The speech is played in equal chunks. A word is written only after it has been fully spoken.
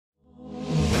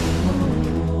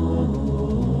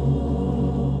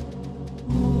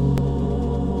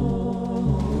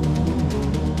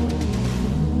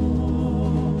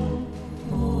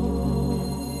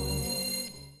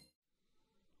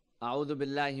أعوذ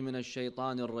بالله من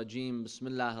الشيطان الرجيم بسم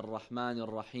الله الرحمن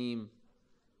الرحيم.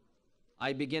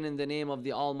 I begin in the name of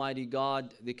the Almighty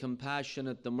God, the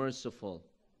Compassionate, the Merciful,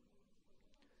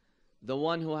 the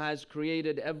one who has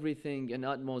created everything in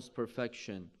utmost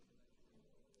perfection.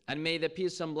 And may the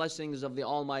peace and blessings of the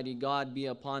Almighty God be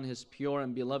upon His pure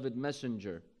and beloved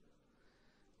Messenger,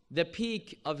 the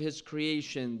peak of His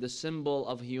creation, the symbol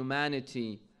of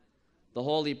humanity, the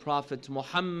Holy Prophet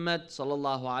Muhammad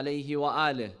sallallahu alayhi wa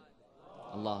alihi.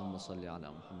 Allahumma salli ala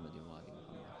Muhammad wa ali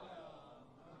Muhammad.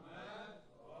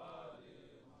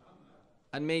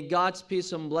 And may God's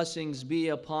peace and blessings be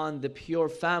upon the pure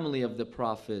family of the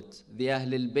Prophet, the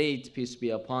Ahlul-Bayt, peace be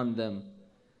upon them,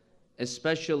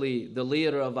 especially the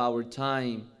leader of our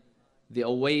time, the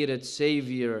awaited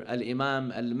Savior,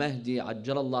 Al-Imam Al-Mahdi,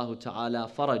 Ajjalallahu Ta'ala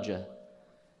Farajah.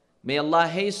 May Allah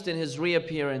hasten His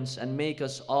reappearance and make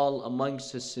us all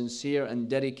amongst His sincere and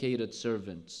dedicated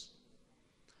servants.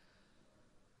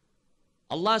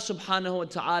 Allah subhanahu wa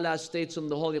ta'ala states in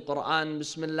the Holy Quran,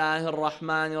 Bismillahir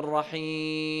Rahmanir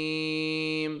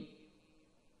Rahim,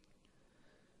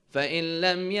 فَإِن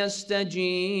لَمْ يَسْتَجِيبُوا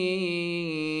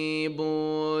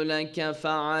لَكَ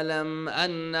فَاعْلَمْ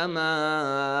أَنَّمَا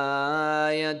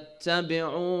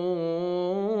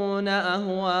يَتَّبِعُونَ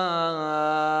أَهْوَاءَهُمْ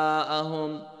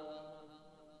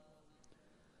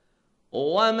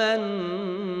وَمَنْ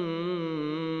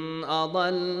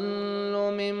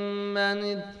أَضَلُّ مِمَّنِ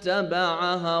اتَّبَعَ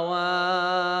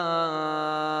هَوَاهُ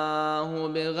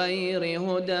بِغَيْرِ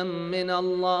هُدًى مِّنَ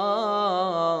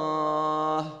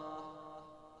اللَّهِ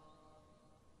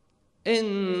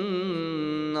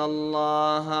إِنَّ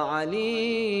اللَّهَ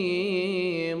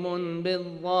عَلِيمٌ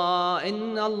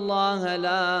إِنَّ اللَّهَ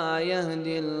لَا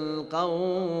يَهْدِي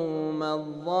الْقَوْمَ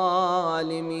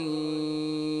الظَّالِمِينَ.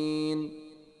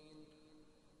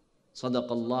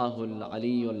 صدق الله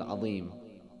العلي العظيم.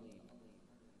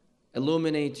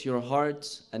 Illuminate your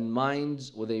hearts and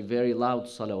minds with a very loud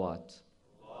salawat.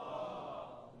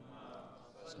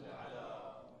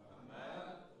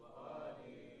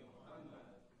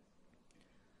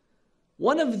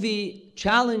 One of the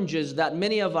challenges that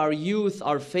many of our youth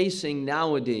are facing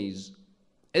nowadays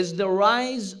is the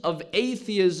rise of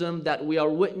atheism that we are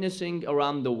witnessing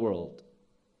around the world.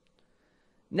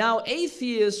 Now,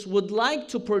 atheists would like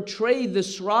to portray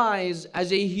this rise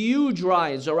as a huge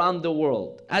rise around the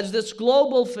world, as this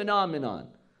global phenomenon,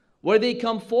 where they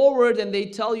come forward and they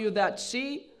tell you that,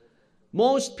 see,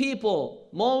 most people,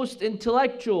 most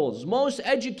intellectuals, most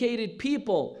educated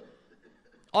people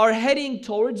are heading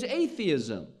towards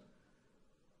atheism,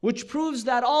 which proves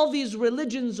that all these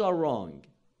religions are wrong.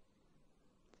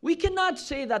 We cannot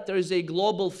say that there is a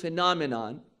global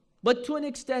phenomenon, but to an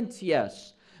extent,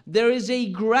 yes. There is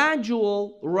a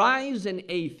gradual rise in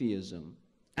atheism.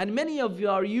 And many of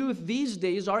our youth these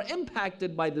days are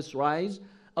impacted by this rise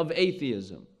of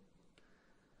atheism.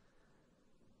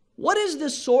 What is the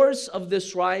source of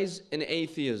this rise in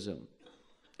atheism?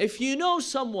 If you know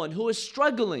someone who is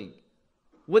struggling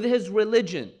with his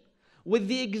religion, with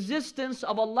the existence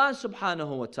of Allah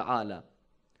subhanahu wa ta'ala,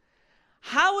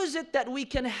 how is it that we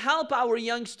can help our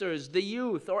youngsters, the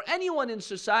youth, or anyone in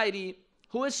society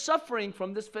who is suffering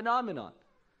from this phenomenon?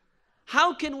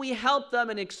 How can we help them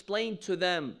and explain to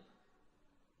them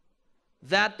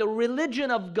that the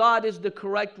religion of God is the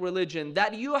correct religion,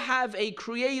 that you have a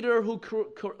creator who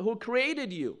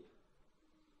created you?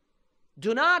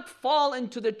 Do not fall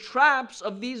into the traps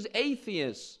of these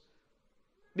atheists,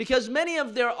 because many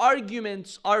of their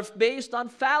arguments are based on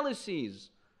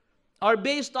fallacies, are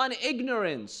based on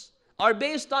ignorance, are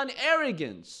based on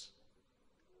arrogance.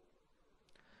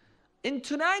 In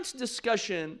tonight's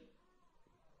discussion,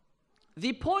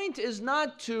 the point is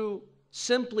not to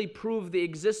simply prove the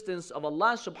existence of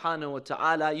Allah subhanahu wa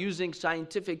ta'ala using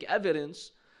scientific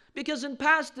evidence, because in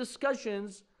past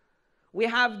discussions, we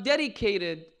have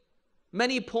dedicated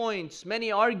many points,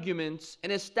 many arguments in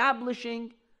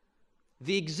establishing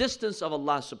the existence of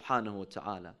Allah subhanahu wa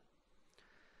ta'ala.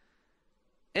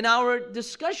 In our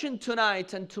discussion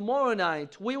tonight and tomorrow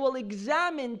night, we will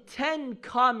examine 10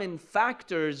 common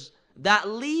factors that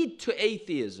lead to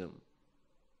atheism.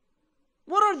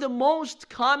 What are the most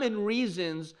common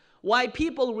reasons why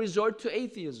people resort to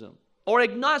atheism or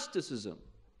agnosticism?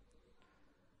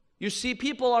 You see,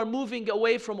 people are moving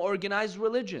away from organized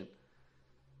religion.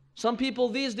 Some people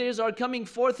these days are coming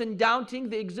forth and doubting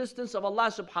the existence of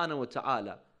Allah subhanahu wa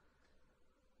ta'ala.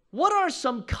 What are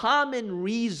some common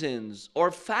reasons or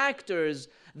factors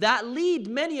that lead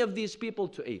many of these people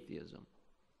to atheism?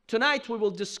 Tonight we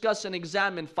will discuss and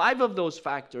examine 5 of those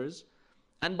factors,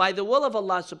 and by the will of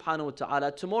Allah subhanahu wa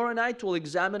ta'ala, tomorrow night we'll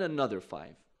examine another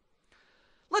 5.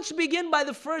 Let's begin by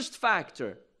the first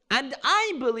factor, And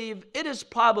I believe it is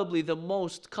probably the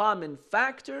most common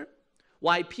factor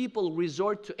why people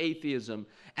resort to atheism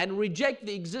and reject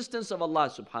the existence of Allah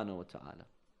subhanahu wa ta'ala.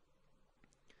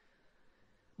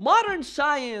 Modern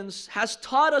science has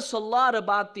taught us a lot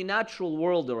about the natural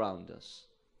world around us.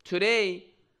 Today,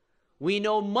 we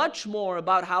know much more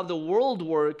about how the world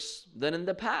works than in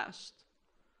the past.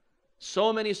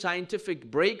 So many scientific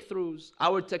breakthroughs.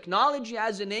 Our technology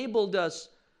has enabled us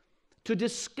to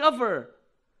discover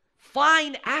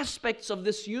fine aspects of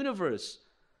this universe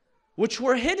which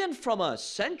were hidden from us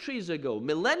centuries ago,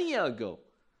 millennia ago.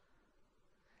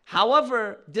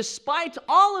 However, despite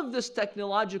all of this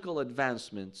technological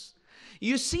advancements,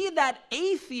 you see that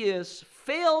atheists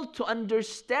fail to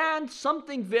understand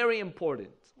something very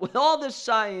important. With all this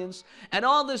science and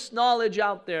all this knowledge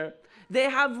out there, they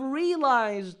have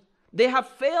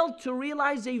failed to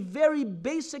realize a very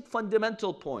basic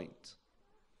fundamental point.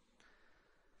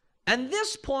 And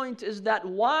this point is that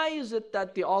why is it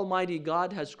that the Almighty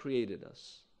God has created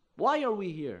us? Why are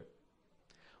we here?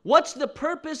 What's the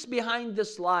purpose behind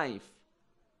this life?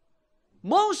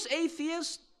 Most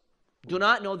atheists do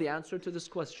not know the answer to this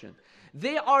question.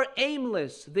 They are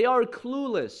aimless. They are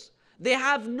clueless. They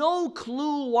have no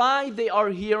clue why they are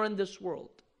here in this world.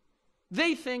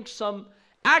 They think some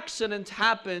accident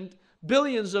happened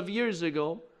billions of years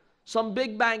ago. Some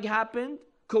Big Bang happened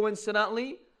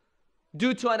coincidentally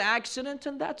due to an accident,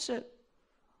 and that's it.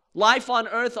 Life on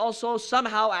earth also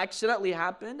somehow accidentally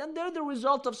happened, and they're the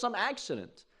result of some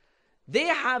accident. They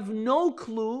have no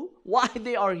clue why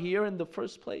they are here in the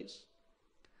first place.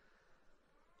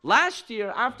 Last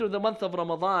year, after the month of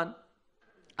Ramadan,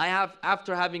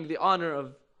 after having the honor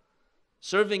of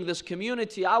serving this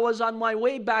community, I was on my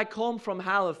way back home from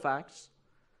Halifax,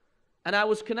 and I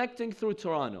was connecting through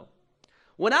Toronto.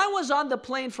 When I was on the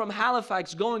plane from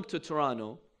Halifax going to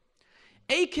Toronto,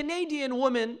 a Canadian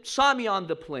woman saw me on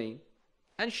the plane,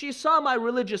 and she saw my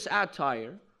religious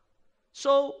attire.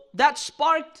 So that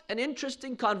sparked an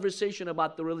interesting conversation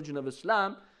about the religion of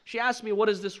Islam. She asked me, what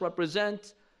does this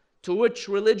represent? To which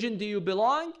religion do you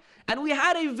belong? And we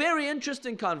had a very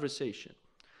interesting conversation.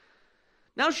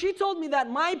 Now she told me that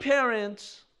my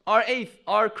parents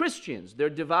are Christians. They're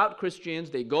devout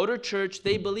Christians. They go to church.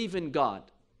 They believe in God.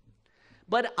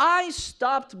 But I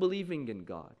stopped believing in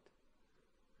God.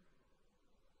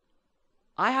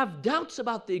 I have doubts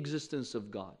about the existence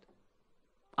of God.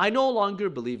 I no longer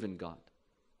believe in God.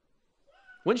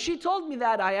 When she told me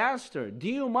that, I asked her, do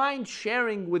you mind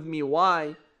sharing with me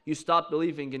why you stopped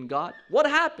believing in God? What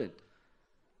happened?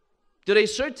 Did a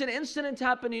certain incident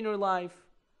happen in your life?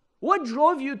 What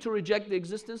drove you to reject the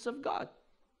existence of God?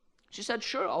 She said,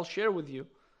 sure, I'll share with you.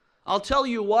 I'll tell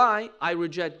you why I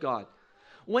reject God.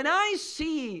 When I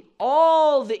see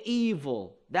all the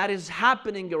evil that is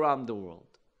happening around the world,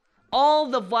 all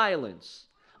the violence,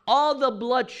 all the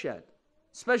bloodshed,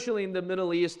 especially in the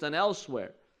Middle East and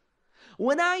elsewhere,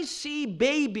 when I see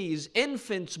babies,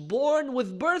 infants born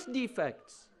with birth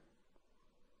defects,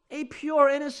 a pure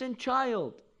innocent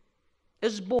child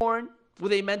is born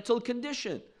with a mental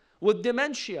condition, with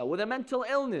dementia, with a mental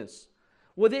illness,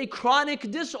 with a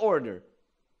chronic disorder.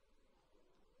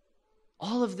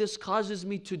 All of this causes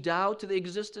me to doubt the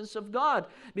existence of God,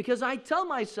 because I tell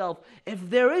myself, if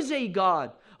there is a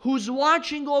God who's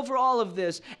watching over all of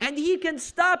this and He can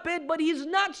stop it, but He's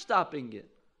not stopping it,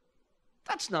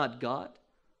 that's not God.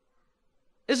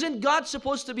 Isn't God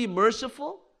supposed to be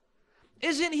merciful?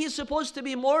 Isn't He supposed to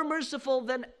be more merciful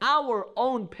than our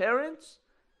own parents?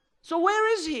 So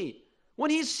where is He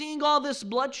when He's seeing all this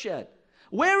bloodshed?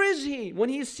 Where is He when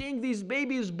He's seeing these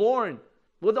babies born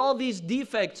with all these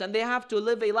defects and they have to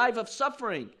live a life of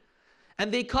suffering?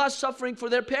 And they cause suffering for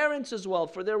their parents as well,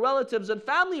 for their relatives and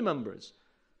family members.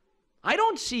 I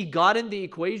don't see God in the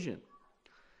equation.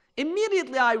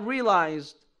 Immediately I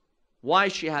realized why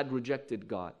she had rejected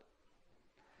God.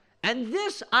 And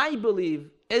this, I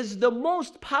believe, is the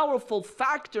most powerful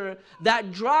factor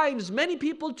that drives many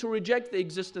people to reject the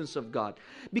existence of God.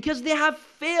 Because they have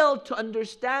failed to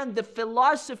understand the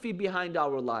philosophy behind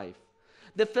our life,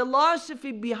 the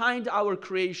philosophy behind our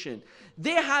creation.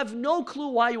 They have no clue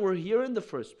why we're here in the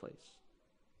first place.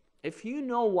 If you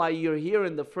know why you're here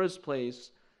in the first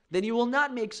place, then you will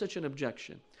not make such an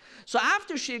objection. So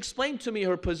after she explained to me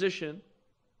her position,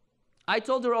 I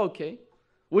told her, okay,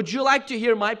 would you like to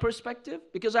hear my perspective?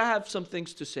 Because I have some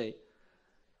things to say.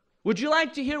 Would you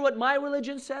like to hear what my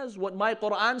religion says, what my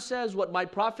Quran says, what my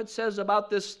Prophet says about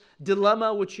this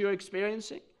dilemma which you're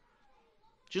experiencing?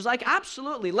 She's like,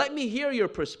 absolutely, let me hear your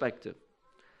perspective.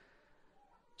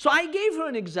 So I gave her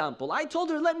an example. I told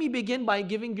her, let me begin by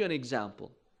giving you an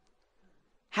example.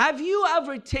 Have you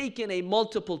ever taken a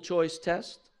multiple choice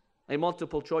test? a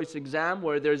multiple choice exam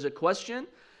where there's a question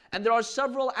and there are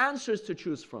several answers to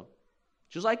choose from.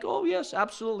 She's like, oh yes,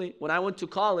 absolutely. When I went to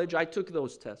college, I took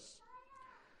those tests.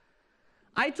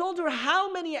 I told her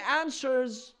how many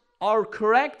answers are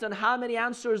correct and how many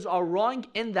answers are wrong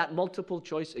in that multiple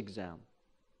choice exam.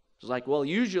 She's like, well,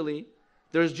 usually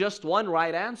there's just one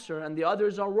right answer and the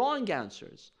others are wrong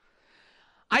answers.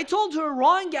 I told her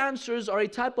wrong answers are a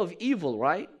type of evil,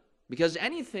 right? Because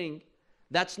anything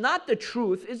that's not the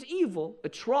truth is evil.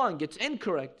 It's wrong. It's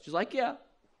incorrect. She's like, yeah,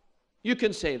 you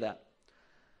can say that.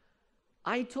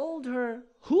 I told her,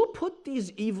 who put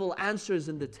these evil answers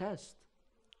in the test?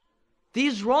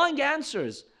 These wrong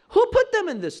answers. Who put them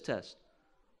in this test?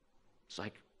 It's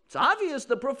like, it's obvious.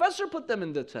 The professor put them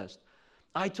in the test.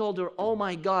 I told her, oh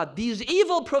my God, these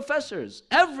evil professors,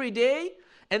 every day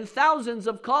in thousands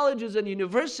of colleges and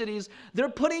universities, they're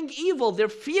putting evil. They're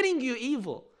feeding you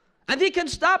evil. And they can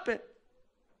stop it.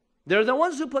 They're the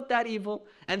ones who put that evil.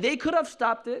 And they could have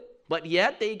stopped it. But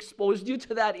yet they exposed you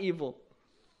to that evil.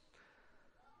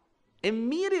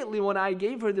 Immediately when I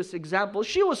gave her this example,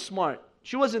 she was smart.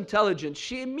 She was intelligent.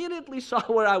 She immediately saw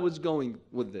where I was going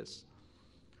with this.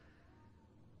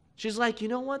 She's like, you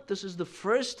know what? This is the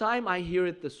first time I hear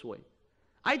it this way.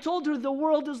 I told her the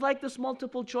world is like this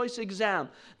multiple choice exam.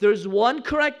 There's one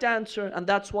correct answer, and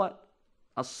that's what?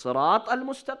 As-sirat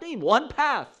al-mustaqim. One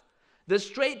path. The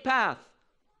straight path.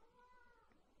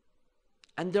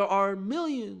 And there are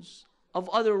millions of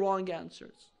other wrong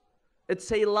answers.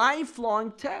 It's a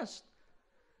lifelong test.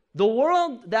 The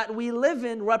world that we live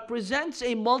in represents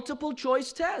a multiple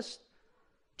choice test.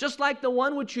 Just like the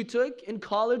one which you took in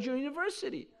college or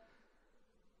university.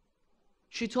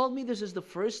 She told me this is the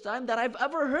first time that I've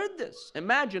ever heard this.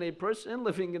 Imagine a person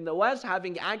living in the West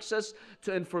having access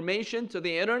to information, to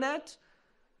the internet.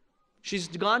 She's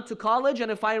gone to college,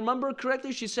 and if I remember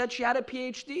correctly, she said she had a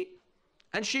PhD.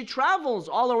 And she travels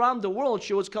all around the world.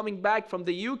 She was coming back from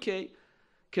the UK,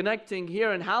 connecting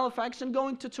here in Halifax and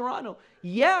going to Toronto.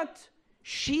 Yet,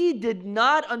 she did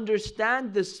not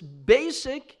understand this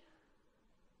basic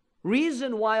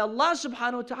reason why Allah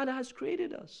subhanahu wa ta'ala has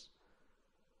created us.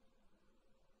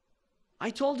 I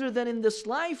told her that in this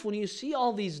life, when you see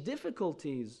all these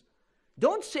difficulties,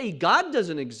 don't say God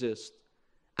doesn't exist.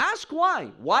 Ask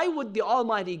why. Why would the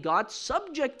Almighty God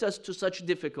subject us to such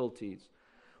difficulties?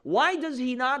 Why does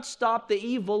He not stop the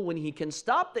evil when He can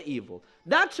stop the evil?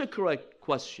 That's a correct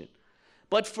question.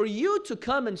 But for you to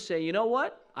come and say, you know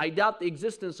what? I doubt the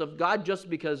existence of God just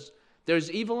because there's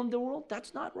evil in the world,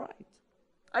 that's not right.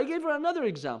 I gave her another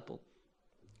example.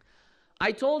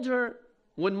 I told her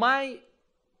when my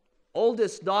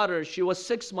oldest daughter, she was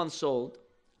 6 months old,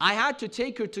 I had to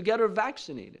take her to get her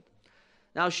vaccinated.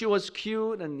 Now she was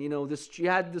cute and she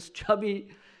had this chubby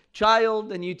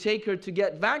child, and you take her to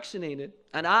get vaccinated.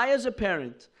 And I, as a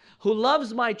parent who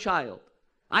loves my child,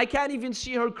 I can't even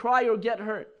see her cry or get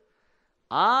hurt.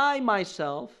 I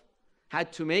myself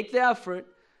had to make the effort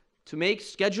to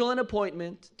schedule an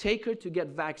appointment, take her to get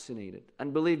vaccinated.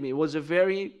 And believe me, it was a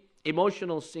very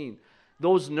emotional scene.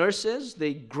 Those nurses,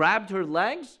 they grabbed her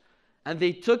legs and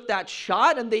they took that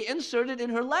shot and they inserted in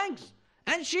her legs.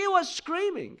 And she was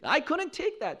screaming. I couldn't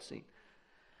take that scene.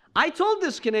 I told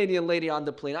this Canadian lady on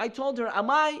the plane, I told her, am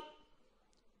I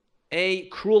a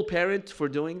cruel parent for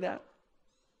doing that?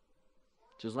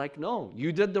 She's like, no,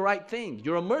 you did the right thing.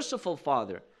 You're a merciful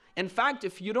father. In fact,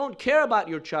 if you don't care about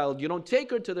your child, you don't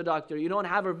take her to the doctor, you don't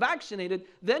have her vaccinated,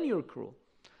 then you're cruel.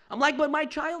 I'm like, but my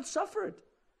child suffered.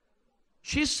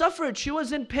 She suffered. She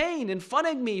was in pain in front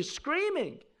of me,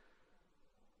 screaming.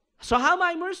 So how am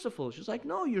I merciful? She's like,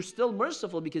 no, you're still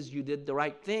merciful because you did the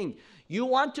right thing. You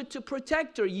wanted to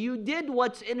protect her. You did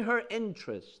what's in her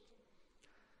interest.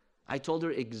 I told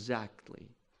her exactly.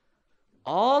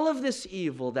 All of this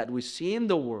evil that we see in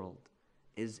the world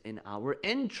is in our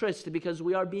interest because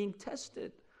we are being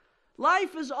tested.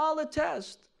 Life is all a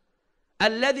test.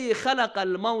 الَّذِي خَلَقَ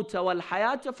الْمَوْتَ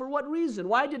وَالْحَيَاةَ. For what reason?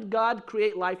 Why did God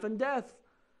create life and death?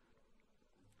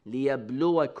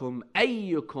 لِيَبْلُوَكُمْ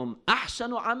أَيُّكُمْ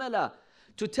أَحْسَنُ عَمَلًا.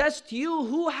 To test you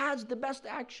who has the best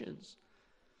actions.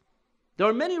 There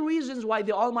are many reasons why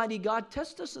the Almighty God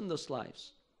tests us in this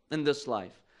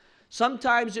life.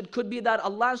 Sometimes it could be that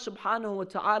Allah subhanahu wa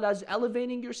ta'ala is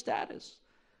elevating your status.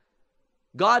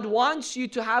 God wants you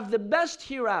to have the best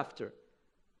hereafter.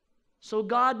 So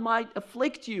God might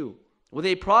afflict you with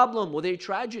a problem, with a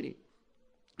tragedy.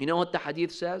 You know what the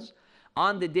hadith says?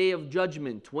 On the day of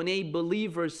judgment, when a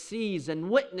believer sees and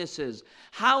witnesses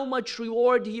how much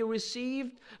reward he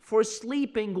received for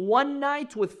sleeping one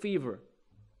night with fever.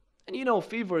 And you know,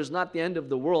 fever is not the end of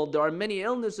the world. There are many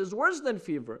illnesses worse than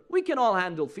fever. We can all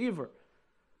handle fever.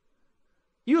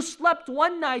 You slept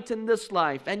one night in this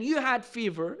life and you had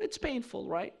fever. It's painful,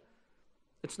 right?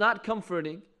 It's not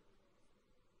comforting.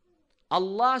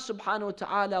 Allah subhanahu wa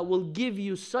ta'ala will give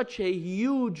you such a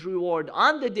huge reward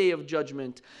on the day of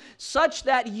judgment, such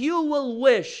that you will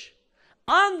wish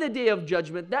on the day of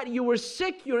judgment that you were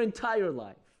sick your entire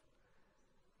life.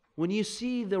 When you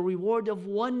see the reward of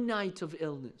one night of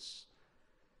illness.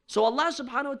 So Allah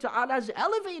subhanahu wa ta'ala is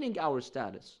elevating our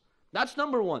status. That's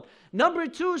number one. Number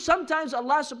two, sometimes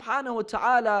Allah subhanahu wa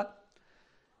ta'ala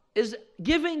is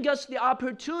giving us the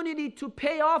opportunity to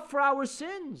pay off for our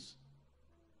sins.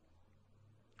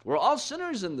 We're all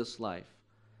sinners in this life.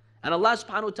 And Allah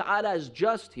subhanahu wa ta'ala is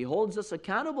just. He holds us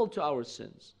accountable to our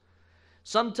sins.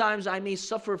 Sometimes I may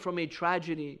suffer from a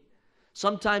tragedy.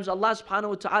 Sometimes Allah subhanahu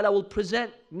wa ta'ala will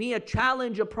present me a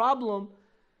challenge, a problem,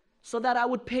 so that I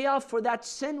would pay off for that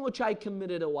sin which I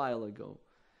committed a while ago.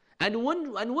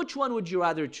 And which one would you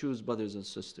rather choose, brothers and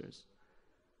sisters?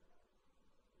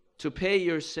 To pay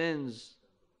your sins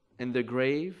in the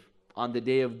grave on the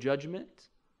day of judgment?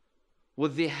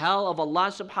 With the hell of Allah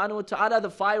subhanahu wa ta'ala, the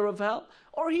fire of hell?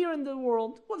 Or here in the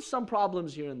world with some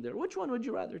problems here and there? Which one would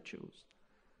you rather choose?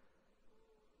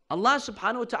 Allah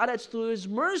subhanahu wa ta'ala, it's through His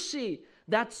mercy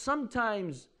that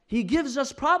sometimes He gives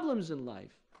us problems in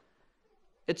life.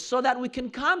 It's so that we can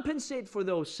compensate for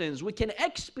those sins. We can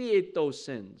expiate those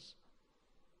sins.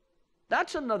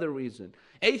 That's another reason.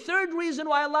 A third reason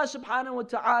why Allah subhanahu wa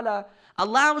ta'ala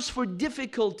allows for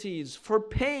difficulties, for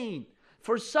pain,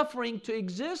 for suffering to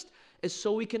exist is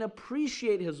so we can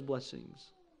appreciate His blessings.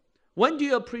 When do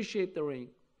you appreciate the rain?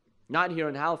 Not here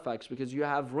in Halifax, because you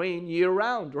have rain year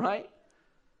round, right?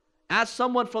 Ask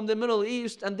someone from the Middle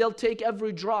East and they'll take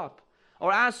every drop.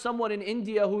 Or ask someone in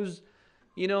India who's,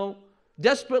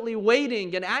 desperately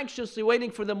waiting and anxiously waiting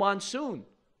for the monsoon,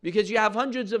 because you have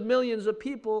hundreds of millions of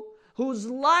people whose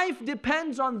life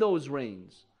depends on those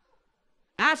rains.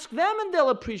 Ask them and they'll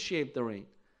appreciate the rain.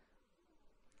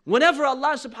 Whenever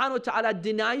Allah subhanahu wa ta'ala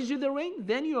denies you the rain,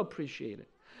 then you appreciate it.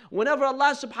 Whenever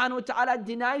Allah subhanahu wa ta'ala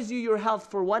denies you your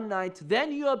health for one night,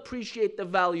 then you appreciate the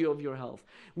value of your health.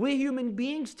 We human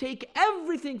beings take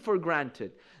everything for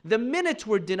granted. The minute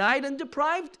we're denied and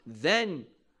deprived, then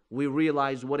we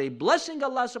realize what a blessing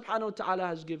Allah subhanahu wa ta'ala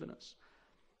has given us.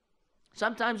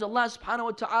 Sometimes Allah subhanahu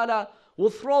wa ta'ala will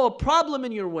throw a problem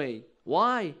in your way.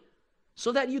 Why?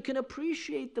 So that you can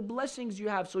appreciate the blessings you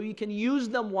have, so you can use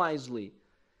them wisely.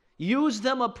 Use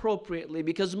them appropriately,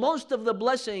 because most of the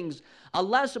blessings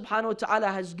Allah subhanahu wa ta'ala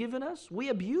has given us, we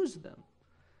abuse them.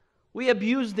 We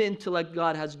abuse the intellect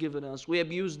God has given us. We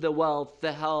abuse the wealth,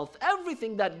 the health,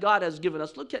 everything that God has given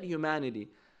us. Look at humanity.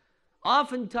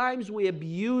 Oftentimes we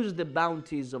abuse the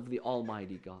bounties of the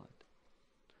Almighty God.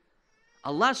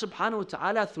 Allah subhanahu wa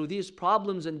ta'ala, through these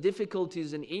problems and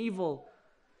difficulties and evil,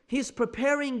 He's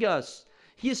preparing us.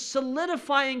 He's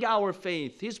solidifying our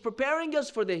faith. He's preparing us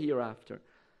for the hereafter.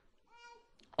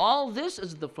 All this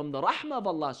is from the rahmah of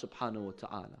Allah subhanahu wa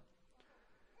ta'ala.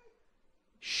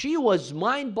 She was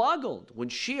mind-boggled when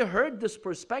she heard this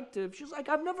perspective. She's like,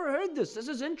 I've never heard this. This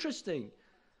is interesting.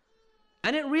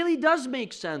 And it really does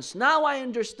make sense. Now I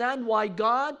understand why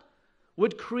God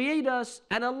would create us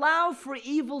and allow for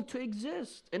evil to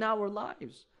exist in our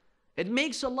lives. It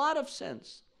makes a lot of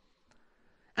sense.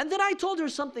 And then I told her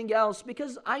something else,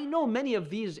 because I know many of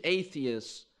these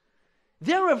atheists,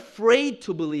 they're afraid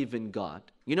to believe in God.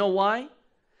 You know why?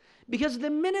 Because the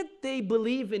minute they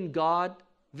believe in God,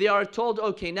 they are told,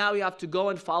 okay, now you have to go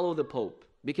and follow the Pope,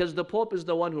 because the Pope is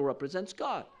the one who represents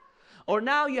God. Or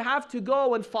now you have to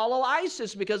go and follow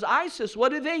ISIS, because ISIS, what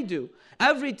do?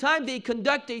 Every time they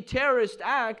conduct a terrorist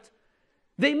act,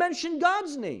 they mention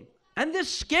God's name. And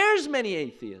this scares many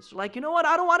atheists. Like, you know what?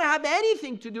 I don't want to have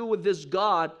anything to do with this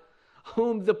God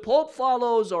whom the Pope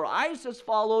follows, or ISIS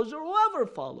follows, or whoever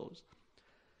follows.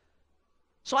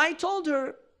 So I told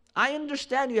her, I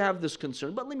understand you have this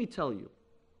concern, but let me tell you,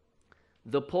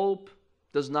 the Pope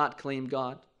does not claim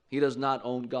God. He does not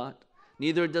own God.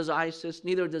 Neither does ISIS,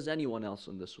 neither does anyone else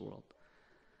in this world.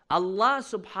 Allah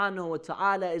subhanahu wa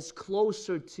ta'ala is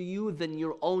closer to you than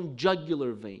your own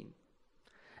jugular vein.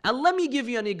 And let me give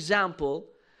you an example.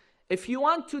 If you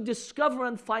want to discover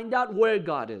and find out where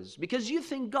God is, because you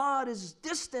think God is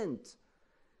distant,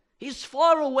 He's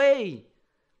far away,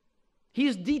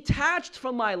 He's detached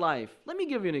from my life. Let me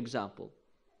give you an example.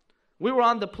 We were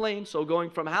on the plane, so going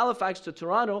from Halifax to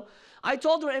Toronto. I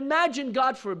told her, imagine,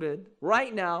 God forbid,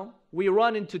 right now, we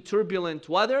run into turbulent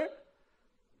weather,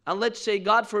 and let's say,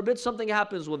 God forbid, something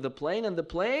happens with the plane, and the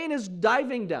plane is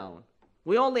diving down.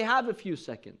 We only have a few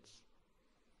seconds.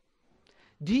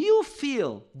 Do you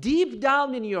feel deep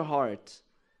down in your heart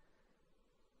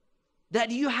that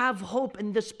you have hope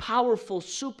in this powerful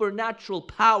supernatural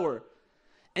power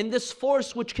and this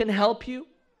force which can help you?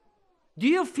 Do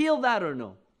you feel that or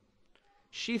no?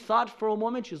 She thought for a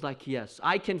moment. She's like, yes,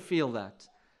 I can feel that.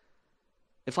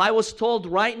 If I was told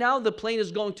right now the plane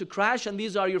is going to crash and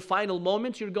these are your final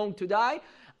moments, you're going to die,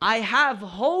 I have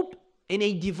hope in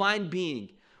a divine being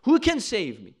who can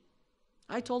save me.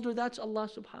 I told her that's Allah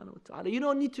subhanahu wa ta'ala. You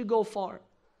don't need to go far.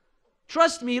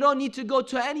 Trust me, you don't need to go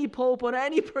to any pope or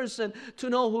any person to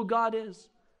know who God is.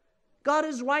 God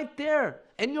is right there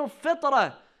in your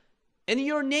fitrah, in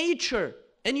your nature,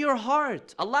 in your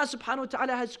heart. Allah subhanahu wa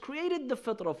ta'ala has created the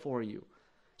fitrah for you.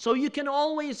 So you can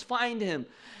always find Him.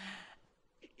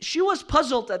 She was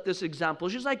puzzled at this example.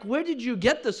 She's like, where did you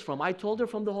get this from? I told her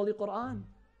from the Holy Quran.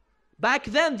 Back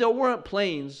then there weren't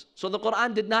planes. So the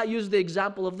Quran did not use the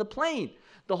example of the plane.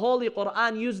 The Holy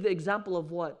Quran used the example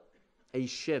of what? A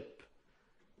ship.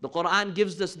 The Quran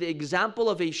gives us the example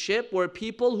of a ship where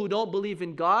people who don't believe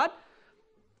in God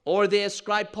or they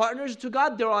ascribe partners to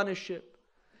God, they're on a ship.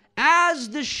 As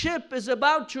the ship is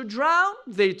about to drown,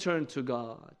 they turn to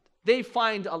God. They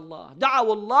find Allah.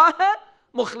 دعوا الله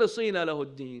مخلصين له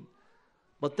الدين.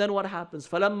 But then what happens?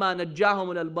 فَلَمَّا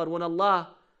نَجَّاهُمْ إِلَى الْبَرِّ. When Allah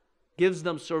gives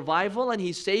them survival and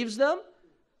He saves them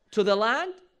to the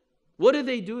land, what do?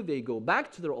 They go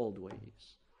back to their old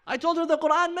ways. I told her the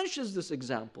Quran mentions this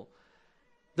example.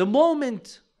 The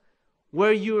moment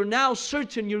where you're now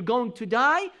certain you're going to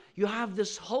die, you have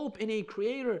this hope in a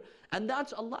creator, and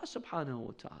that's Allah subhanahu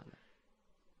wa ta'ala.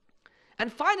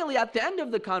 And finally, at the end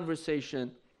of the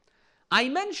conversation, I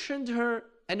mentioned to her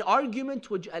an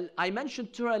argument which Al-Imam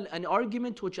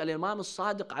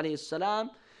Al-Sadiq alayhi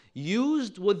salam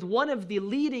used with one of the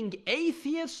leading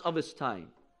atheists of his time.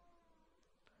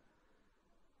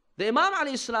 The Imam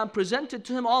alayhi salam presented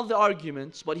to him all the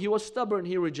arguments, but he was stubborn,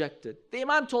 he rejected. The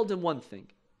Imam told him one thing.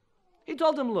 He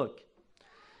told him, look,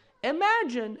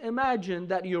 imagine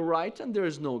that you're right and there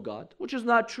is no God, which is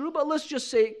not true, but let's just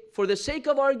say, for the sake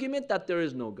of argument, that there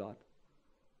is no God.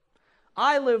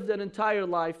 I lived an entire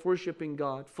life worshiping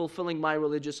God, fulfilling my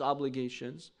religious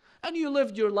obligations, and you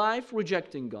lived your life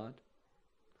rejecting God.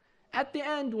 At the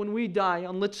end, when we die,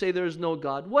 and let's say there is no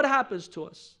God, what happens to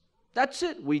us? That's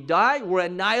it. We die, we're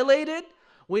annihilated,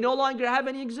 we no longer have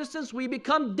any existence, we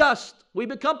become dust, we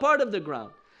become part of the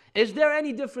ground. Is there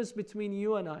any difference between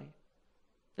you and I?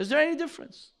 Is there any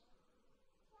difference?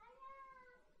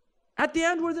 At the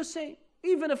end, we're the same.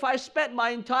 Even if I spent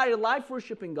my entire life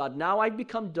worshiping God, now I've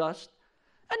become dust,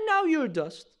 and now you're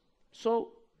dust. So,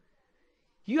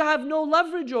 you have no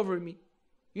leverage over me.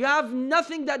 You have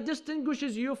nothing that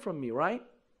distinguishes you from me, right?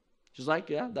 She's like,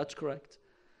 yeah, that's correct.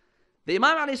 The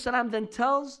Imam alayhi salam then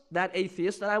tells that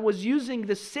atheist, and I was using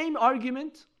the same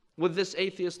argument with this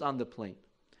atheist on the plane.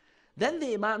 Then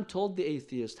the Imam told the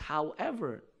atheist,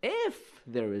 however, if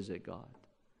there is a God,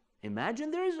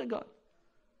 imagine there is a God.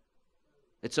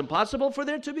 It's impossible for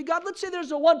there to be God. Let's say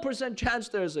there's a 1% chance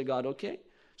there is a God, okay?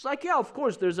 It's like, yeah, of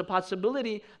course, there's a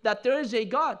possibility that there is a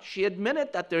God. She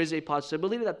admitted that there is a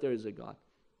possibility that there is a God.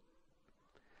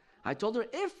 I told her,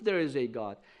 if there is a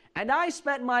God, and I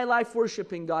spent my life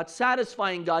worshiping God,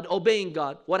 satisfying God, obeying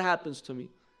God, what happens to me?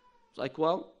 It's like,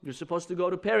 well, you're supposed to go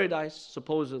to paradise,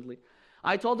 supposedly.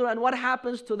 I told her, and what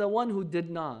happens to the one who did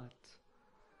not?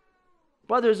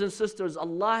 Brothers and sisters,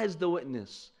 Allah is the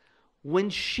witness.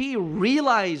 When she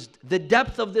realized the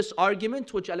depth of this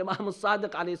argument, which Al-Imam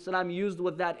Al-Sadiq alayhi salam used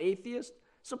with that atheist,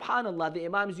 subhanallah, the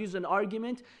Imams use an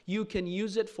argument, you can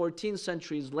use it 14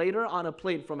 centuries later on a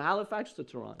plane from Halifax to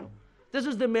Toronto. This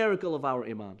is the miracle of our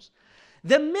Imams.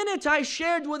 The minute I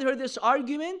shared with her this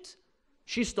argument,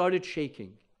 she started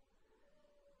shaking.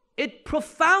 It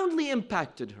profoundly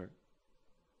impacted her.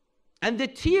 And the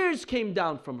tears came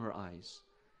down from her eyes.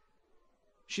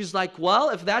 She's like, well,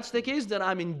 if that's the case, then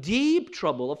I'm in deep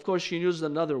trouble. Of course, she used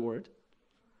another word.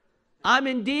 I'm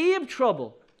in deep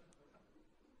trouble.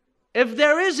 If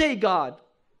there is a God,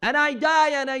 and I die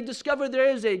and I discover there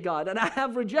is a God, and I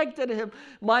have rejected Him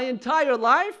my entire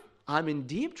life, I'm in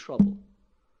deep trouble.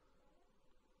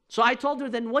 So I told her,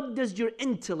 then what does your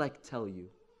intellect tell you?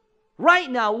 Right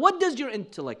now, what does your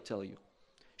intellect tell you?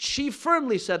 She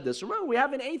firmly said this. Remember, we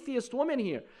have an atheist woman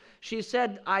here. She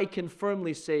said, I can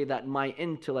firmly say that my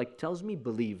intellect tells me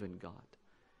believe in God.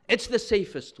 It's the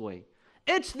safest way.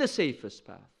 It's the safest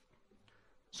path.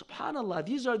 SubhanAllah,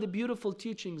 these are the beautiful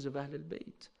teachings of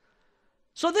Ahlul-Bayt.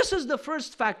 So this is the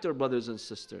first factor, brothers and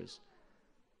sisters.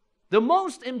 The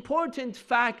most important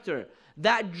factor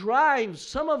that drives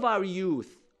some of our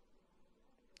youth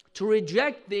to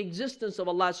reject the existence of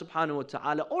Allah subhanahu wa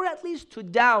ta'ala, or at least to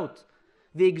doubt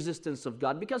the existence of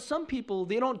God. Because some people,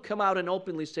 they don't come out and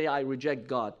openly say, I reject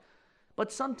God.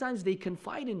 But sometimes they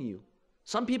confide in you.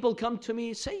 Some people come to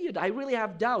me, Sayyid, I really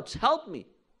have doubts, help me.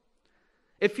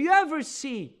 If you ever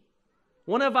see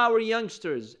one of our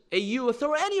youngsters, a youth,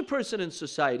 or any person in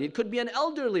society, it could be an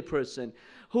elderly person,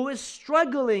 who is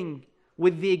struggling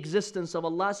with the existence of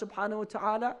Allah subhanahu wa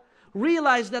ta'ala,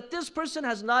 realize that this person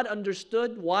has not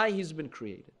understood why he's been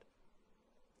created.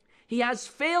 He has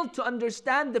failed to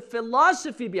understand the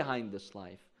philosophy behind this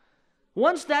life.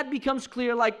 Once that becomes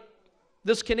clear, like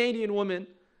this Canadian woman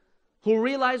who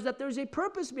realized that there's a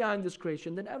purpose behind this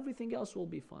creation, then everything else will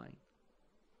be fine.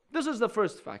 This is the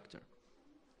first factor.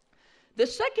 The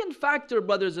second factor,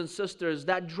 brothers and sisters,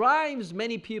 that drives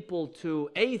many people to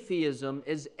atheism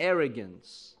is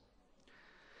arrogance.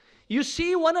 You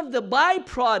see, one of the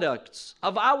byproducts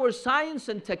of our science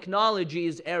and technology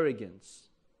is arrogance.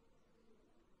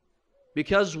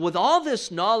 Because with all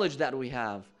this knowledge that we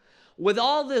have, with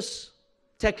all this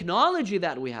technology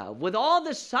that we have, with all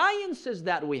the sciences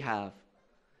that we have,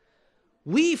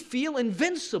 we feel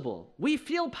invincible. We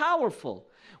feel powerful.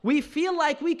 We feel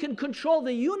like we can control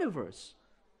the universe.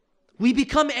 We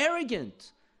become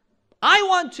arrogant. I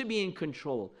want to be in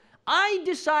control. I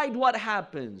decide what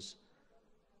happens.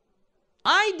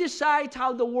 I decide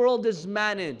how the world is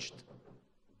managed.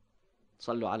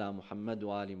 Sallu ala Muhammad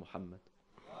wa ali Muhammad.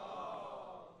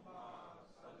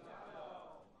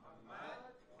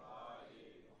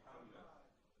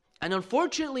 And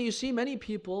unfortunately, you see many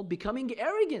people becoming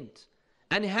arrogant.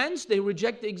 And hence, they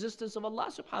reject the existence of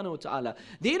Allah subhanahu wa ta'ala.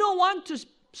 They don't want to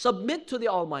submit to the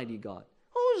Almighty God.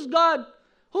 Who is God?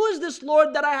 Who is this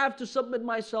Lord that I have to submit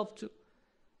myself to?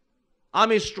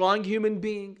 I'm a strong human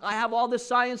being. I have all the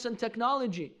science and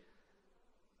technology.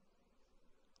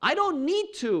 I don't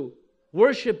need to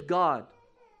worship God.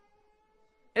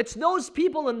 It's those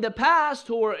people in the past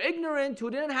who were ignorant, who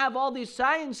didn't have all these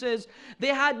sciences. They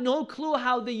had no clue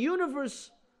how the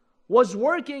universe was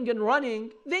working and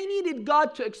running. They needed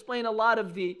God to explain a lot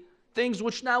of the things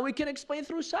which now we can explain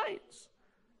through science.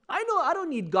 I don't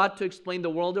need God to explain the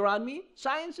world around me.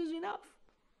 Science is enough.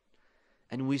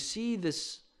 And we see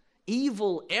this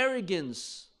evil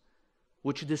arrogance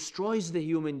which destroys the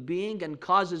human being and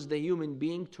causes the human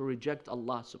being to reject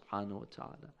Allah subhanahu wa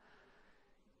ta'ala.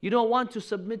 You don't want to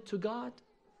submit to God?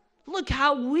 Look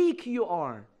how weak you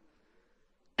are.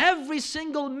 Every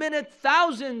single minute,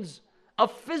 thousands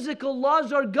of physical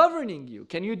laws are governing you.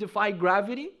 Can you defy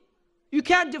gravity? You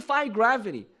can't defy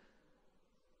gravity.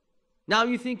 Now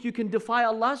you think you can defy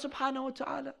Allah subhanahu wa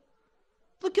ta'ala?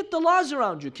 Look at the laws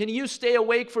around you. Can you stay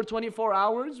awake for 24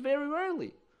 hours? Very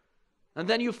rarely. And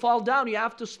then you fall down, you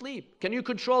have to sleep. Can you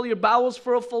control your bowels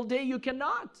for a full day? You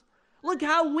cannot. Look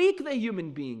how weak the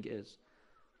human being is.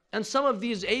 And some of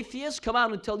these atheists come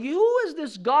out and tell you, who is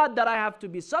this God that I have to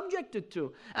be subjected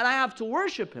to? And I have to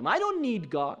worship Him. I don't need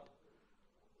God.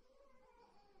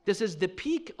 This is the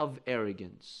peak of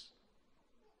arrogance.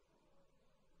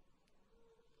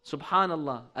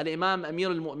 Subhanallah. Al-Imam Amir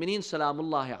al-Mu'mineen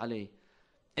Salamullahi alayhi,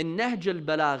 in Nahj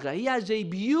al-Balagha, he has a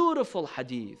beautiful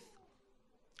hadith.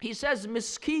 He says,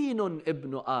 Miskinun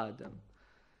ibn Adam.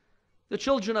 The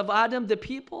children of Adam, the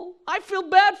people, I feel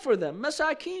bad for them.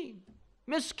 Masakeen.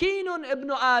 Miskinun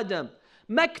ibn Adam.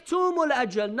 Maktumul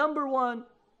ajal. Number one,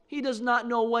 he does not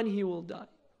know when he will die.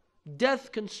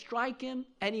 Death can strike him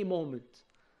any moment.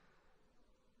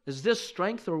 Is this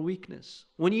strength or weakness?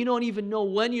 When you don't even know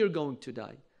when you're going to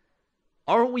die.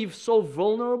 Aren't we so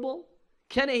vulnerable?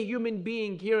 Can a human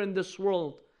being here in this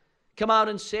world come out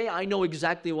and say, I know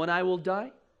exactly when I will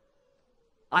die?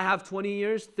 I have 20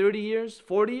 years, 30 years,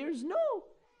 40 years? No.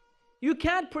 You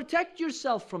can't protect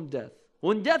yourself from death.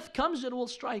 When death comes, it will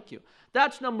strike you.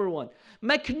 That's number one.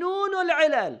 Maknoonul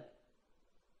ilal.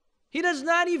 He does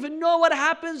not even know what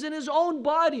happens in his own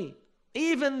body.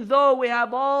 Even though we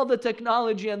have all the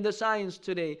technology and the science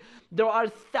today, there are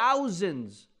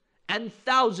thousands and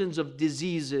thousands of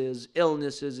diseases,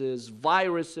 illnesses,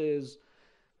 viruses,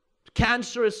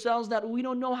 cancerous cells that we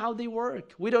don't know how they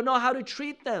work. We don't know how to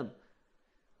treat them.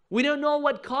 We don't know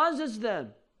what causes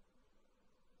them.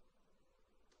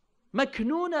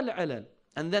 Maknoon al-ilal.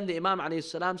 And then the Imam alayhi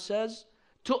salam says,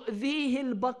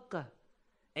 تُؤْذِيهِ الْبَقَّةِ.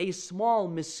 A small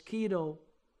mosquito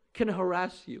can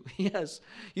harass you. Yes,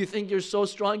 you think you're so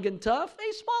strong and tough?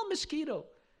 A small mosquito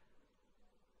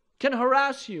can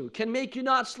harass you, can make you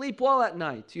not sleep well at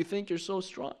night. You think you're so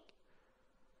strong?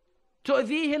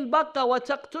 تُؤْذِيهِ الْبَقَّةِ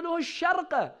وَتَقْتُلُهُ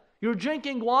الشَّرْقَةِ. You're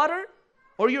drinking water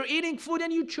or you're eating food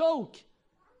and you choke.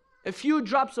 A few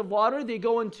drops of water, they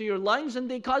go into your lungs and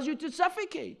they cause you to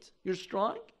suffocate. You're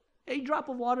strong? A drop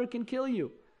of water can kill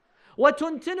you.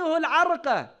 وَتُنْتِنُهُ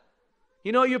الْعَرْقَةِ.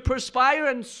 You know, you perspire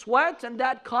and sweat and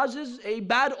that causes a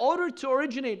bad odor to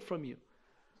originate from you.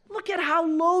 Look at how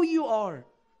low you are.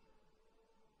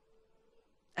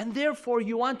 And therefore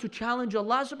you want to challenge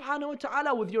Allah subhanahu wa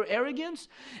ta'ala with your arrogance?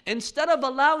 Instead of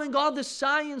allowing all this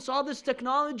science, all this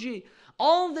technology,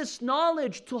 all this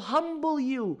knowledge to humble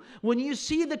you, when you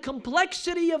see the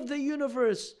complexity of the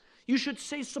universe, you should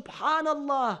say,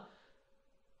 Subhanallah,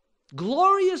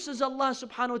 glorious is Allah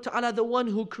subhanahu wa ta'ala, the one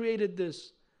who created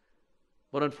this.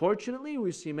 But unfortunately,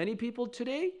 we see many people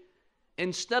today,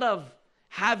 instead of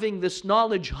having this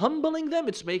knowledge humbling them,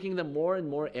 it's making them more and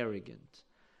more arrogant.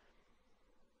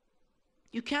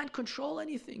 You can't control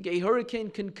anything. A hurricane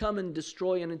can come and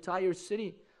destroy an entire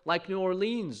city, like New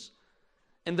Orleans,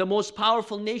 and the most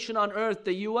powerful nation on earth,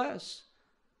 the US.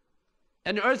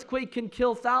 An earthquake can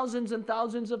kill thousands and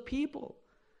thousands of people.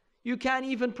 You can't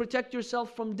even protect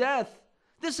yourself from death.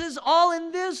 This is all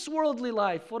in this worldly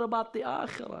life. What about the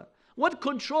akhirah? What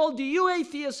control do you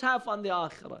atheists have on the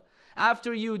akhirah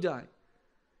after you die?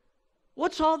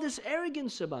 What's all this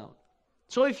arrogance about?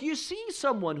 So if you see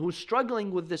someone who's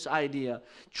struggling with this idea,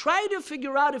 try to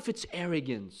figure out if it's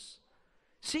arrogance.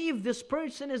 See if this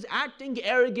person is acting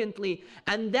arrogantly,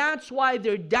 and that's why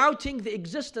they're doubting the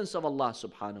existence of Allah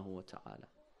subhanahu wa ta'ala.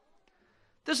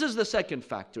 This is the second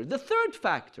factor. The third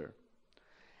factor,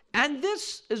 and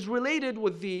this is related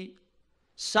with the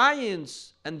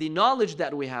science and the knowledge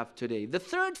that we have today. The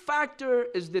third factor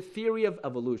is the theory of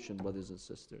evolution, brothers and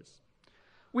sisters.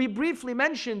 We briefly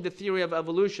mentioned the theory of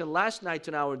evolution last night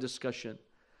in our discussion.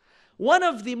 One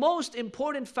of the most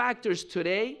important factors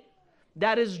today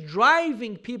that is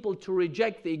driving people to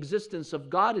reject the existence of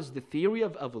God is the theory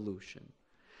of evolution.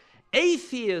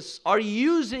 Atheists are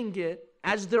using it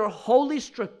as their holy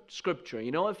scripture.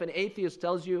 You know, if an atheist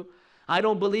tells you, I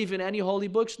don't believe in any holy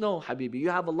books, no, Habibi, you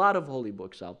have a lot of holy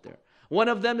books out there. One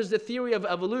of them is the theory of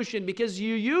evolution, because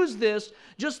you use this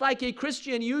just like a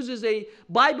Christian uses a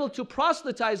Bible to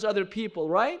proselytize other people,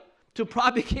 right? To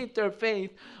propagate their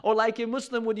faith, or like a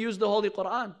Muslim would use the Holy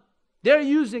Quran. They're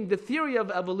using the theory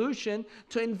of evolution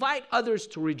to invite others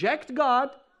to reject God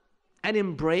and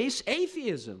embrace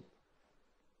atheism.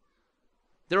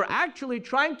 They're actually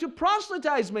trying to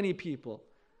proselytize many people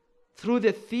through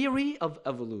the theory of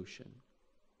evolution.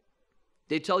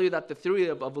 They tell you that the theory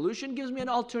of evolution gives me an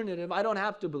alternative. I don't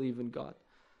have to believe in God.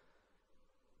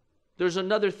 There's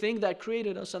another thing that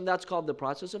created us, and that's called the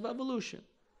process of evolution.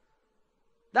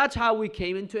 That's how we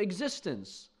came into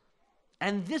existence.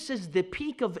 And this is the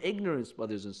peak of ignorance,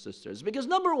 brothers and sisters. Because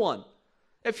number one,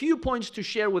 a few points to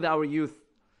share with our youth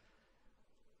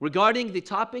regarding the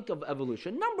topic of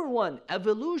evolution. Number one,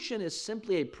 evolution is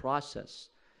simply a process.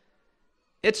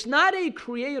 It's not a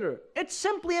creator. It's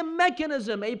simply a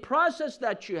mechanism, a process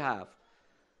that you have,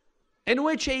 in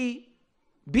which a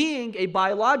being, a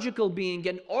biological being,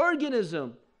 an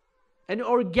organism, an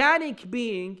organic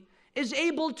being is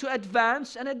able to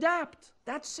advance and adapt.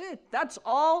 That's it. That's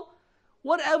all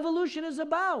what evolution is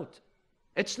about.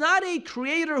 It's not a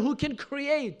creator who can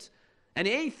create. An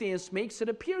atheist makes it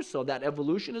appear so, that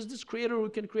evolution is this creator who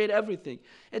can create everything.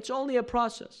 It's only a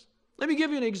process. Let me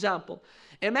give you an example.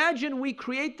 Imagine we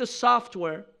create the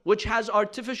software which has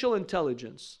artificial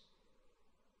intelligence.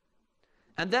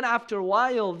 And then after a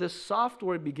while, this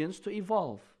software begins to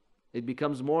evolve. It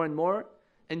becomes more and more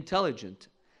intelligent.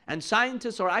 And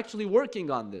scientists are actually working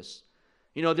on this.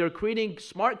 You know, they're creating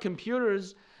smart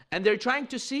computers, and they're trying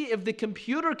to see if the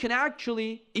computer can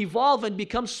actually evolve and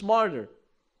become smarter,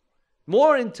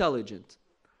 more intelligent.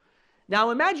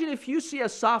 Now imagine if you see a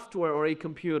software or a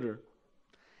computer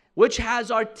which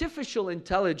has artificial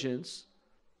intelligence,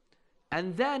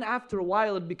 and then after a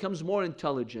while it becomes more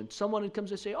intelligent. Someone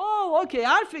comes and say, oh, okay,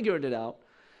 I figured it out.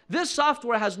 This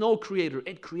software has no creator.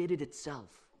 It created itself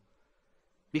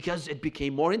because it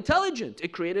became more intelligent.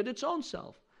 It created its own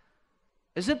self.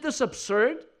 Isn't this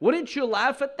absurd? Wouldn't you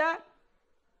laugh at that?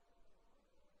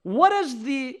 What does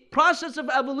the process of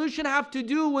evolution have to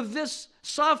do with this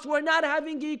software not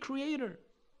having a creator?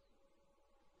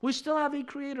 We still have a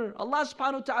creator. Allah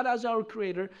subhanahu wa ta'ala is our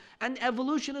creator, and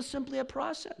evolution is simply a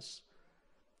process.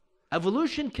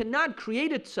 Evolution cannot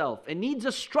create itself. It needs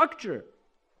a structure.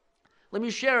 Let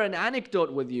me share an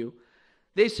anecdote with you.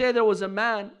 They say there was a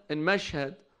man in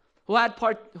Mashhad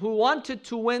who wanted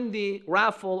to win the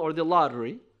raffle or the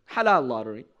lottery, halal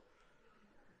lottery.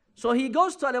 So he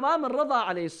goes to Imam al-Rida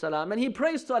alayhi salam, and he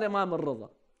prays to Imam al-Rida.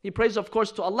 He prays, of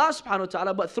course, to Allah subhanahu wa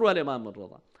ta'ala, but through Imam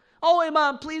al-Rida. Oh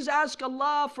Imam, please ask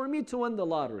Allah for me to win the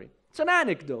lottery. It's an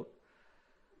anecdote.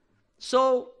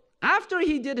 So after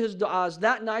he did his du'as,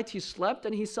 that night he slept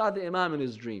and he saw the Imam in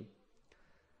his dream.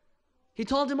 He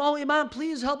told him, oh Imam,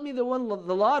 please help me to win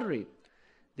the lottery.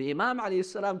 The Imam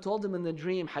ﷺ told him in the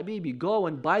dream, Habibi, go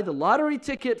and buy the lottery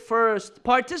ticket first,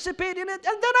 participate in it, and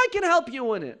then I can help you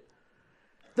win it.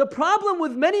 The problem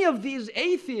with many of these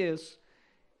atheists,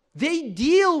 they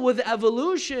deal with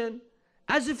evolution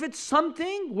as if it's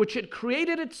something which it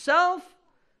created itself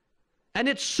and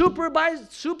it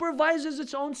supervises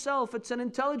its own self. It's an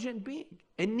intelligent being.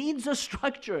 It needs a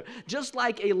structure, just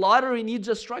like a lottery needs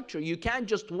a structure. You can't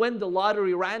just win the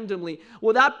lottery randomly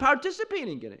without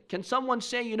participating in it. Can someone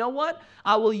say, you know what?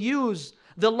 I will use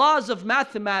the laws of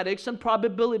mathematics and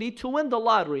probability to win the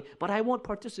lottery, but I won't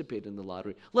participate in the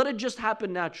lottery. Let it just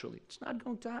happen naturally. It's not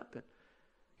going to happen.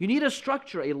 You need a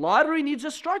structure. A lottery needs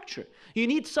a structure. You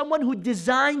need someone who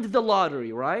designed the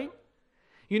lottery, right?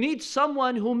 You need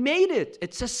someone who made it.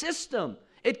 It's a system.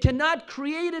 It cannot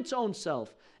create its own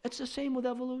self. It's the same with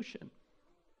evolution.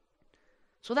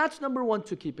 So that's number one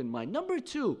to keep in mind. Number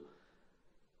two,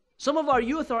 some of our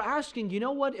youth are asking, you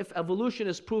know what, if evolution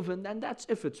is proven, then that's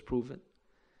if it's proven.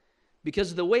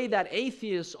 Because the way that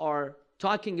atheists are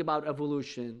talking about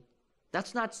evolution,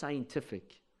 that's not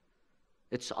scientific.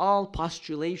 It's all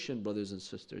postulation, brothers and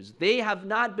sisters. They have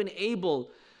not been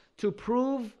able to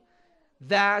prove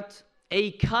that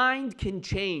a kind can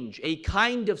change, a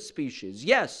kind of species.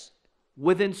 Yes,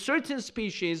 within certain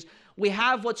species, we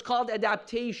have what's called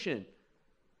adaptation.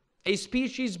 A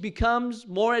species becomes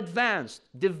more advanced,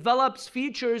 develops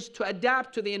features to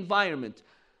adapt to the environment.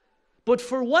 But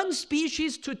for one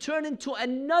species to turn into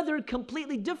another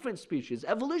completely different species,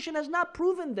 evolution has not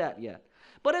proven that yet.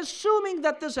 But assuming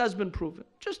that this has been proven,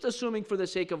 just assuming for the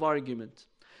sake of argument,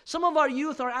 some of our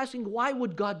youth are asking, why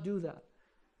would God do that?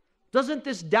 Doesn't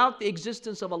this doubt the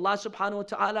existence of Allah subhanahu wa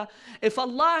ta'ala? If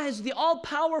Allah is the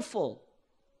all-powerful,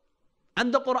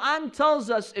 and the Quran tells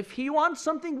us if He wants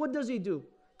something, what does He do?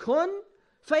 Kun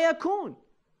fayakun.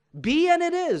 Be and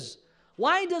it is.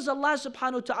 Why does Allah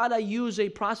subhanahu wa ta'ala use a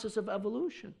process of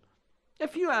evolution? A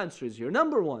few answers here.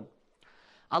 Number one,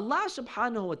 Allah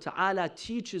subhanahu wa ta'ala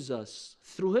teaches us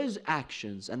through His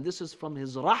actions, and this is from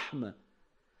His rahmah.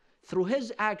 Through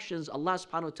His actions, Allah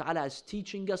subhanahu wa ta'ala is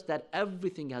teaching us that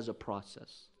everything has a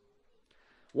process.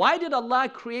 Why did Allah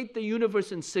create the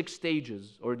universe in 6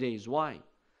 stages or days? Why?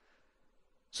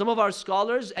 Some of our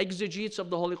scholars, exegetes of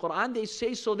the Holy Quran, they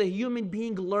say so the human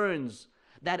being learns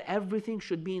that everything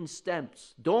should be in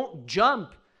steps. Don't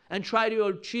jump and try to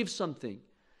achieve something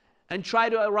and try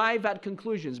to arrive at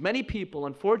conclusions. Many people,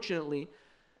 unfortunately,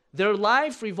 their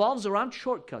life revolves around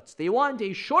shortcuts. They want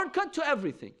a shortcut to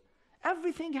everything.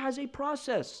 Everything has a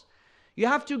process. You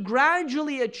have to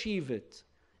gradually achieve it.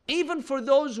 Even for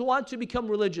those who want to become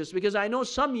religious, because I know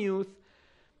some youth,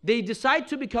 they decide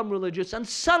to become religious and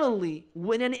suddenly,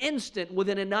 within an instant,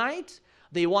 within a night,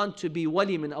 they want to be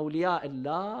wali min awliya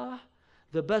Allah,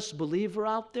 the best believer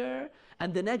out there,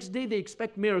 and the next day they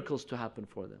expect miracles to happen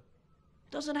for them.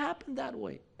 It doesn't happen that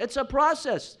way. It's a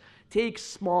process. Take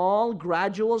small,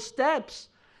 gradual steps.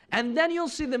 And then you'll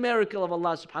see the miracle of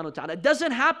Allah subhanahu wa ta'ala. It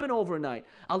doesn't happen overnight.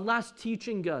 Allah's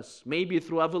teaching us, maybe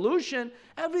through evolution,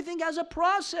 everything has a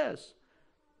process.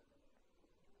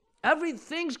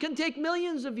 Things can take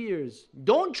millions of years.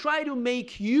 Don't try to make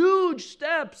huge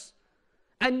steps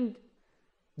and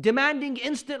demanding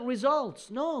instant results.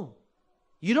 No.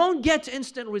 You don't get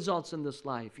instant results in this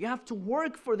life. You have to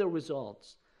work for the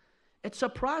results. It's a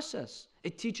process.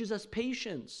 It teaches us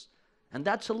patience. And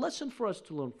that's a lesson for us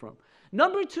to learn from.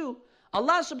 Number two,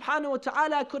 Allah subhanahu wa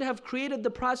ta'ala could have created the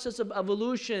process of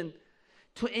evolution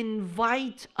to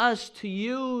invite us to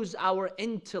use our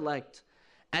intellect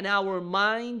and our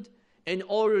mind in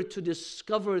order to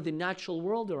discover the natural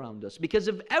world around us. Because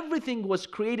if everything was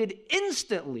created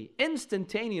instantly,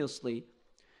 instantaneously,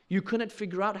 you couldn't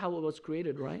figure out how it was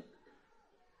created, right?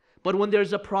 But when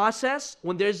there's a process,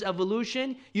 when there's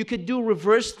evolution, you could do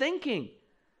reverse thinking.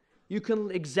 You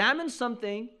can examine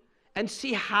something and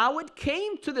see how it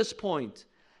came to this point.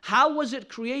 How was it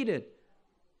created?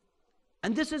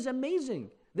 And this is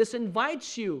amazing. This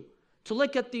invites you to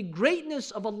look at the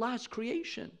greatness of Allah's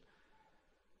creation.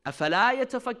 أَفَلَا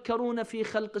يَتَفَكَّرُونَ فِي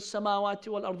خَلْقِ السَّمَاوَاتِ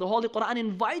وَالْأَرْضِ. The Holy Quran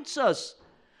invites us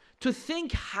to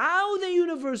think how the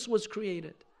universe was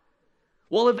created.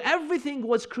 Well, if everything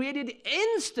was created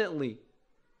instantly,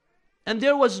 and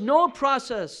there was no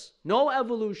process, no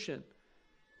evolution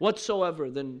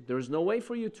whatsoever, then there's no way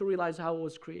for you to realize how it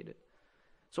was created.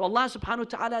 So Allah subhanahu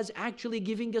wa ta'ala is actually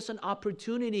giving us an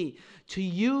opportunity to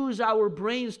use our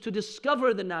brains to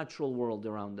discover the natural world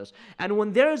around us. And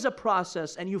when there is a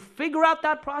process and you figure out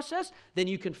that process, then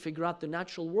you can figure out the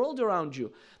natural world around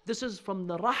you. This is from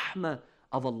the rahmah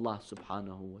of Allah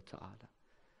subhanahu wa ta'ala.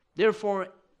 Therefore,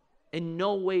 In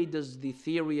no way does the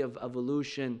theory of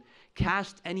evolution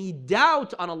cast any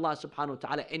doubt on Allah subhanahu wa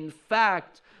ta'ala. In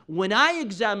fact, when I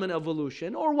examine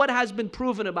evolution, or what has been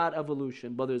proven about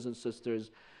evolution, brothers and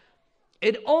sisters,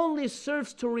 it only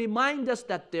serves to remind us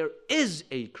that there is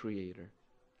a creator.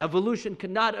 Evolution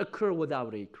cannot occur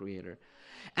without a creator.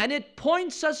 And it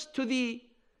points us to the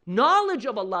knowledge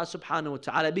of Allah subhanahu wa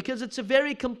ta'ala, because it's a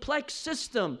very complex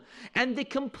system. And the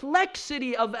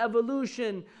complexity of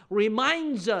evolution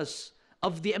reminds us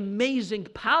of the amazing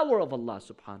power of Allah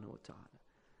subhanahu wa ta'ala.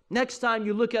 Next time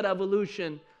you look at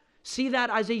evolution, see that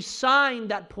as a sign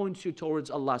that points you towards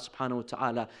Allah subhanahu wa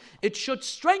ta'ala. It should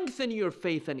strengthen your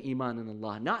faith and iman in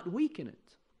Allah, not weaken it.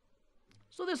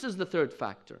 So this is the third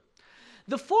factor.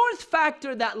 The fourth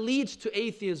factor that leads to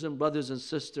atheism, brothers and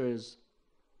sisters,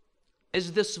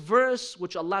 is this verse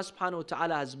which Allah subhanahu wa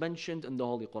ta'ala has mentioned in the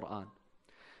Holy Quran.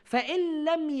 فَإِن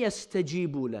لَمْ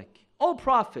يَسْتَجِيبُوا لَكَ. O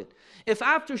Prophet, if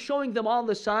after showing them all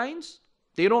the signs,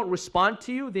 they don't respond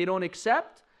to you, they don't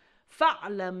accept,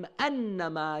 فَاعْلَمْ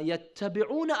أَنَّمَا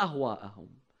يَتَّبِعُونَ أَهْوَاءَهُم.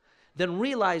 Then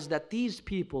realize that these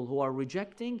people who are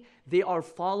rejecting, they are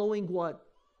following what?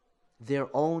 Their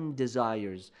own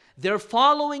desires. They're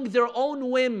following their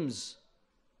own whims.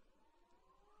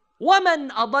 وَمَنْ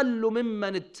أَضَلُّ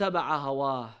مِمَّنِ اتَّبَعَ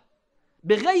هَوَاهُ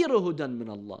بِغَيْرِ هُدًى مِنَ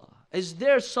اللَّهِ. Is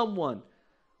there someone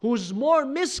who's more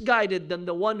misguided than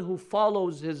the one who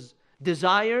follows his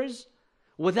desires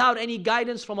without any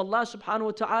guidance from Allah subhanahu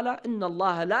wa ta'ala? إِنَّ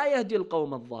اللَّهَ لَا يَهْدِي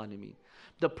الْقَوْمَ الظَّالِمِينَ.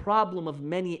 The problem of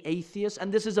many atheists,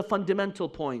 and this is a fundamental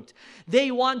point, they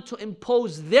want to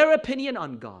impose their opinion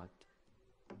on God.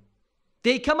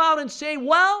 They come out and say,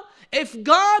 well, if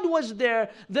God was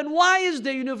there, then why is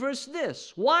the universe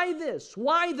this? Why this?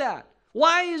 Why that?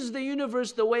 Why is the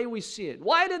universe the way we see it?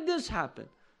 Why did this happen?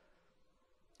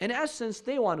 In essence,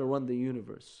 they want to run the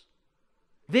universe.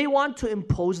 They want to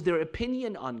impose their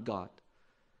opinion on God.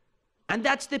 And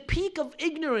that's the peak of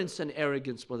ignorance and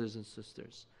arrogance, brothers and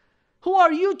sisters. Who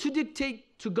are you to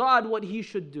dictate to God what He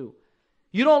should do?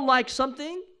 You don't like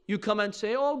something, you come and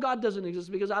say, oh, God doesn't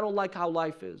exist because I don't like how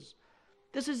life is.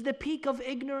 This is the peak of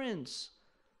ignorance.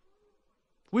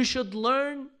 We should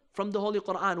learn from the Holy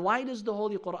Quran. Why does the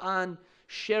Holy Quran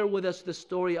share with us the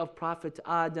story of Prophet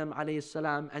Adam alayhi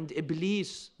salam and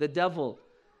Iblis, the devil?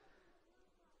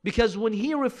 Because when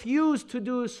he refused to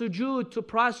do sujood, to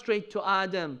prostrate to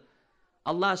Adam,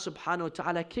 Allah subhanahu wa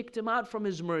ta'ala kicked him out from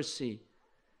His mercy.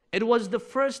 It was the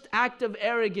first act of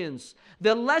arrogance.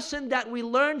 The lesson that we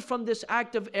learned from this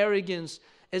act of arrogance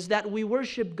is that we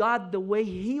worship God the way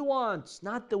He wants,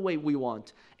 not the way we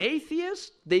want.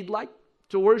 Atheists, they'd like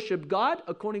to worship God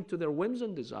according to their whims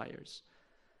and desires.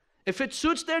 If it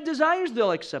suits their desires,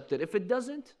 they'll accept it. If it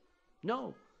doesn't,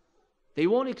 no, they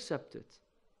won't accept it.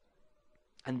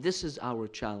 And this is our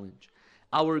challenge.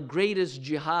 Our greatest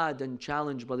jihad and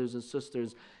challenge, brothers and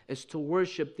sisters, is to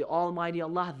worship the Almighty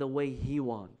Allah the way He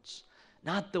wants,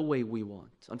 not the way we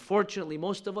want. Unfortunately,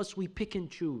 most of us, we pick and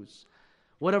choose.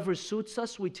 Whatever suits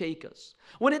us, we take us.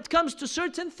 When it comes to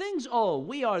certain things, oh,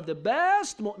 we are the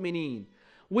best mu'mineen.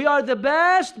 We are the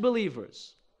best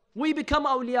believers. We become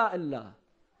awliya Allah.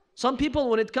 Some people,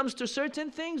 when it comes to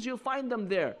certain things, you'll find them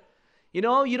there. You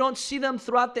know, you don't see them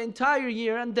throughout the entire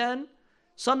year, and then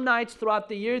some nights throughout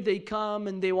the year, they come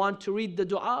and they want to read the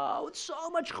dua with so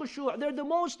much khushu'. They're the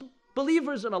most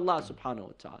believers in Allah subhanahu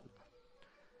wa ta'ala.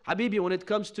 Habibi, when it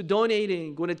comes to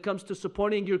donating, when it comes to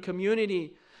supporting your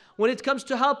community, when it comes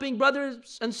to helping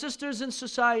brothers and sisters in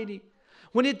society,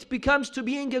 when it becomes to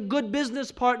being a good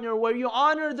business partner where you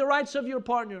honor the rights of your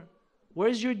partner,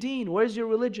 where's your deen? Where's your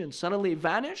religion? Suddenly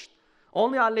vanished?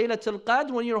 Only on Laylatul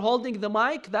Qadr, when you're holding the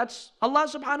mic, that's Allah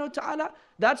subhanahu wa ta'ala,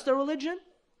 that's the religion?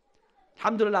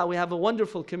 Alhamdulillah, we have a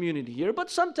wonderful community here, but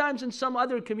sometimes in some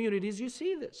other communities you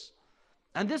see this.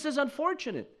 And this is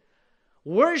unfortunate.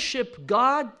 Worship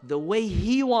God the way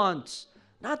He wants,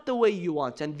 not the way you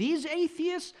want. And these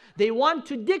atheists, they want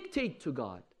to dictate to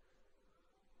God.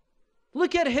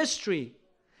 Look at history,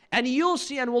 and you'll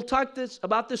see, and we'll talk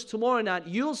about this tomorrow night,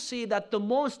 you'll see that the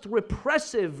most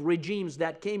repressive regimes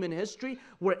that came in history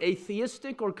were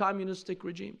atheistic or communistic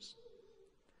regimes.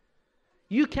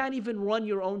 You can't even run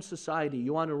your own society.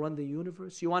 You want to run the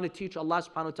universe? You want to teach Allah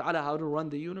subhanahu wa ta'ala how to run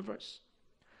the universe?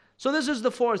 So this is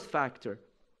the fourth factor.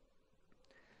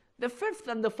 The fifth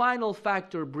and the final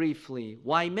factor, briefly,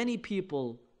 why many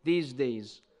people these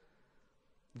days,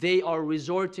 they are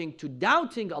resorting to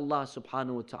doubting Allah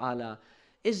subhanahu wa ta'ala,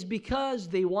 is because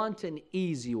they want an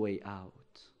easy way out.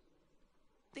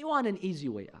 They want an easy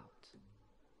way out.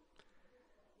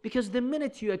 Because the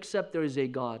minute you accept there is a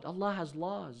God, Allah has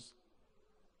laws.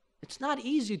 It's not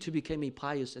easy to become a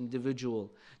pious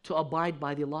individual, to abide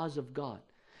by the laws of God.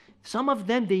 Some of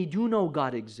them, they do know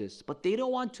God exists, but they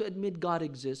don't want to admit God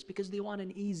exists because they want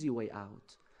an easy way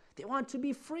out. They want to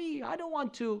be free. I don't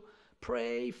want to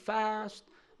pray, fast,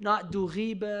 not do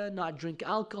ghibah, not drink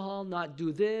alcohol, not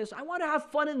do this. I want to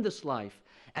have fun in this life.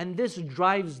 And this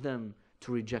drives them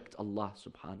to reject Allah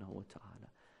subhanahu wa ta'ala.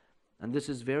 And this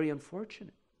is very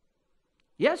unfortunate.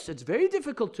 Yes, it's very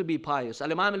difficult to be pious.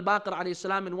 Al-Imam Al-Baqer alayhi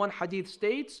salam in one hadith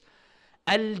states,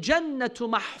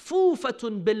 Al-Jannatu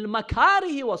mahfufatun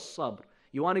bil-makarihi was-sabr.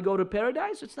 You want to go to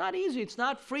paradise? It's not easy. It's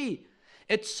not free.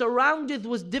 It's surrounded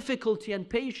with difficulty and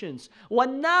patience.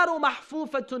 وَالنَّارُ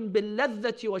مَحْفُوفَةٌ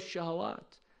بِاللَّذَّةِ وَالشَّهَوَاتِ.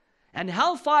 And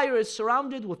hellfire is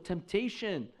surrounded with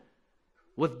temptation,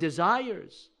 with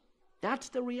desires. That's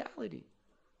the reality.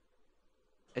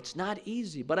 It's not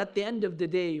easy. But at the end of the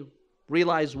day,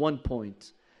 realize one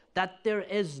point, that there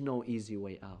is no easy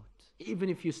way out. Even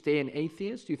if you stay an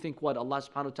atheist, you think what, Allah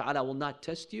subhanahu wa ta'ala will not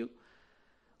test you?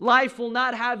 Life will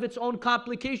not have its own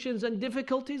complications and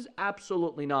difficulties?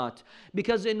 Absolutely not.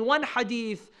 Because in one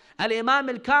hadith, Al-Imam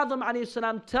Al-Kadhim alayhi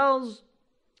salam tells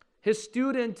his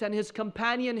student and his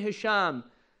companion Hisham,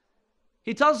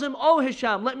 he tells him, oh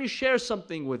Hisham, let me share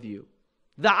something with you.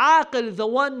 The aqil, the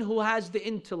one who has the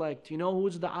intellect, you know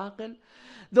who's the aqil?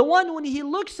 The one, when he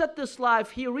looks at this life,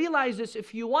 he realizes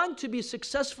if you want to be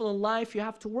successful in life, you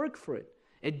have to work for it.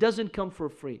 It doesn't come for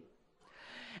free.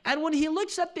 And when he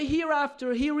looks at the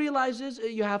hereafter, he realizes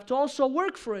you have to also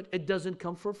work for it. It doesn't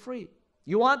come for free.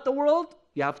 You want the world?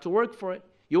 You have to work for it.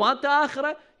 You want the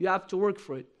akhirah? You have to work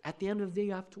for it. At the end of the day,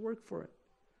 you have to work for it.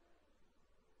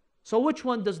 So which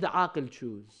one does the aqil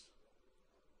choose?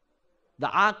 The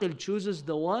aqil chooses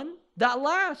the one that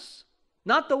lasts,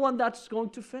 not the one that's going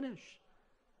to finish.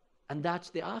 And that's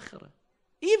the akhirah.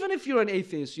 Even if you're an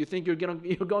atheist, you think you're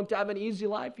going to have an easy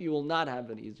life, you will not have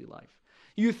an easy life.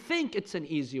 You think it's an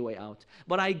easy way out,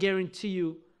 but I guarantee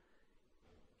you,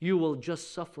 you will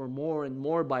just suffer more and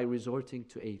more by resorting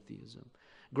to atheism.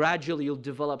 Gradually, you'll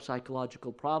develop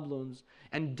psychological problems,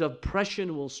 and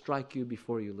depression will strike you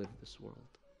before you leave this world.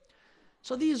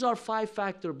 So these are 5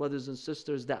 factors, brothers and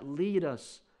sisters, that lead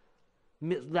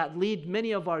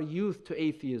many of our youth to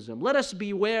atheism. Let us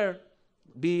be aware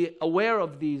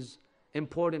of these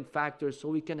important factors so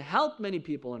we can help many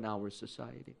people in our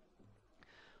society.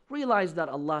 Realize that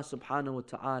Allah subhanahu wa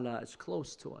ta'ala is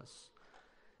close to us,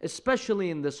 especially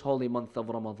in this holy month of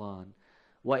Ramadan.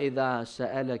 وَإِذَا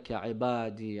سَأَلَكَ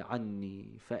عِبَادِي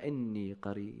عَنِّي فَإِنِّي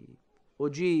قَرِيبٌ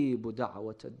أُجِيبُ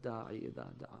دَعْوَةَ الدَّاعِ إِذَا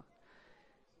دَعَانِ.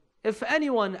 If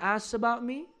anyone asks about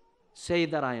me, say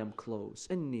that I am close.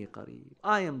 إِنِّي قَرِيبٌ.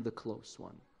 I am the close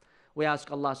one. We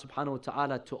ask Allah subhanahu wa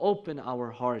ta'ala to open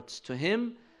our hearts to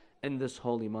Him in this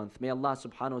holy month. May Allah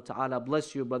subhanahu wa ta'ala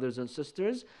bless you, brothers and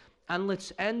sisters. And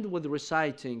let's end with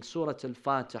reciting Surah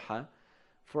Al-Fatiha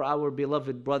for our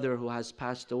beloved brother who has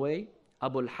passed away,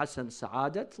 Abu Hassan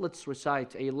Sa'adat. Let's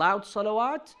recite a loud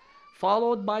salawat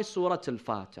followed by Surah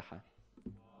Al-Fatiha.